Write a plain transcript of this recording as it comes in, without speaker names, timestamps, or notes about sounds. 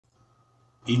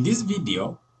In this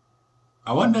video,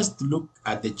 I want us to look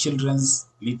at the children's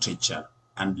literature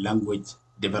and language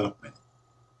development.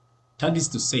 That is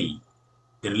to say,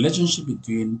 the relationship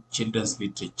between children's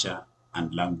literature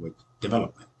and language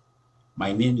development.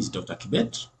 My name is Dr.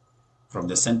 Kibet from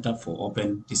the Center for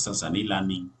Open Distance and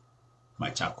E-Learning,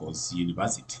 Machakos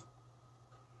University.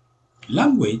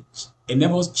 Language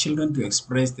enables children to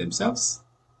express themselves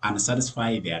and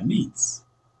satisfy their needs.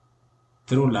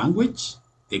 Through language,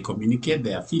 they communicate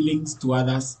their feelings to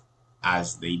others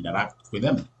as they interact with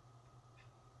them.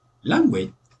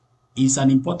 Language is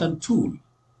an important tool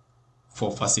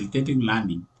for facilitating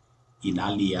learning in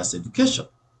early years education.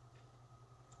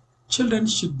 Children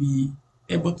should be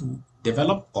able to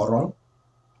develop oral,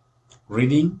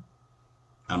 reading,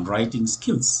 and writing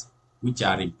skills, which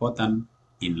are important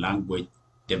in language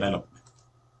development.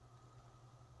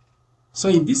 So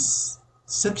in this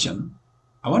section,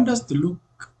 I want us to look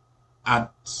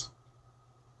at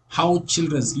how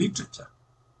children's literature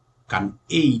can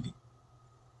aid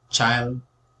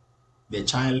the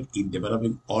child in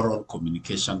developing oral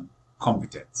communication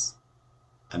competence.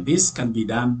 And this can be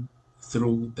done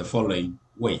through the following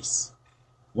ways.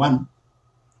 1.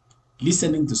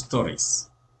 Listening to stories.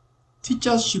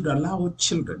 Teachers should allow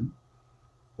children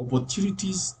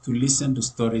opportunities to listen to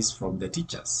stories from the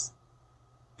teachers,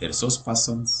 the resource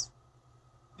persons,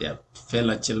 their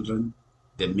fellow children,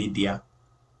 the media,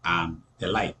 and the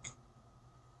like.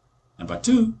 Number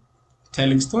 2,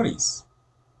 telling stories.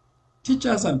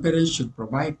 Teachers and parents should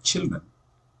provide children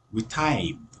with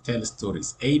time to tell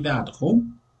stories, either at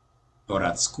home or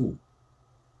at school.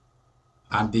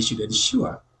 And they should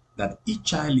ensure that each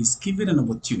child is given an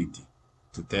opportunity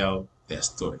to tell their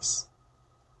stories.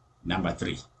 Number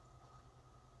 3,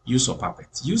 use of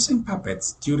puppets. Using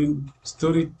puppets during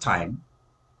story time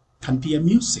can be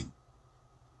amusing.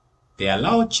 They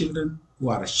allow children who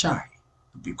are shy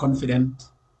to be confident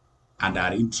and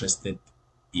are interested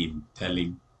in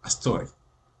telling a story.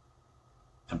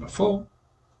 Number 4,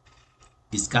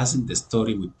 discussing the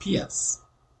story with peers.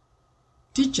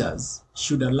 Teachers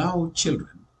should allow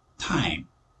children time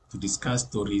to discuss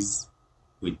stories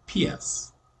with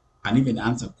peers and even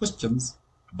answer questions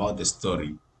about the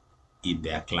story in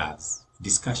their class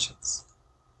discussions.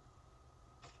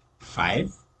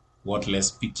 5,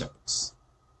 wordless picture books.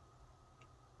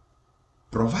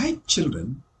 Provide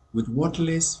children with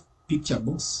wordless picture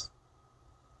books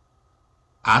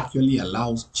actually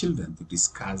allows children to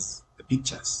discuss the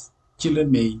pictures. Children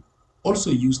may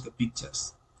also use the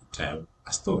pictures to tell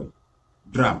a story.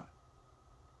 Drama.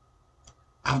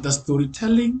 After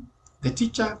storytelling, the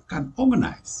teacher can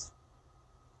organize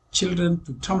children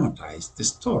to dramatize the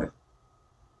story.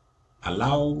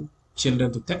 Allow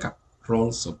children to take up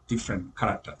roles of different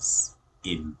characters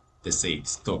in the said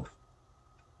story.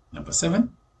 Number 7,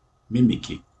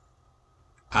 mimicking.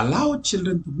 Allow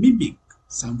children to mimic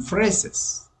some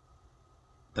phrases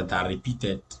that are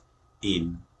repeated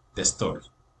in the story.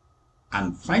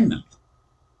 And finally,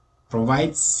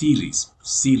 provide series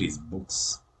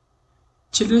books.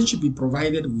 Children should be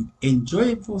provided with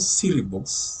enjoyable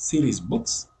series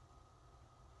books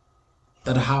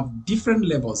that have different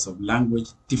levels of language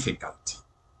difficulty.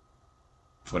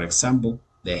 For example,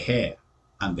 the Hare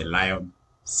and the Lion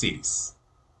series.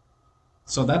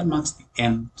 So that marks the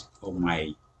end of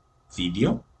my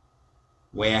video,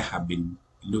 where I have been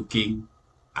looking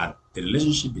at the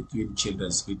relationship between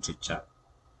children's literature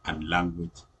and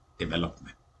language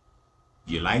development.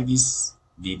 If you like this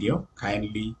video,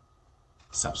 kindly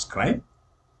subscribe.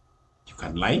 You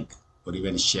can like or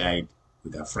even share it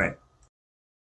with a friend.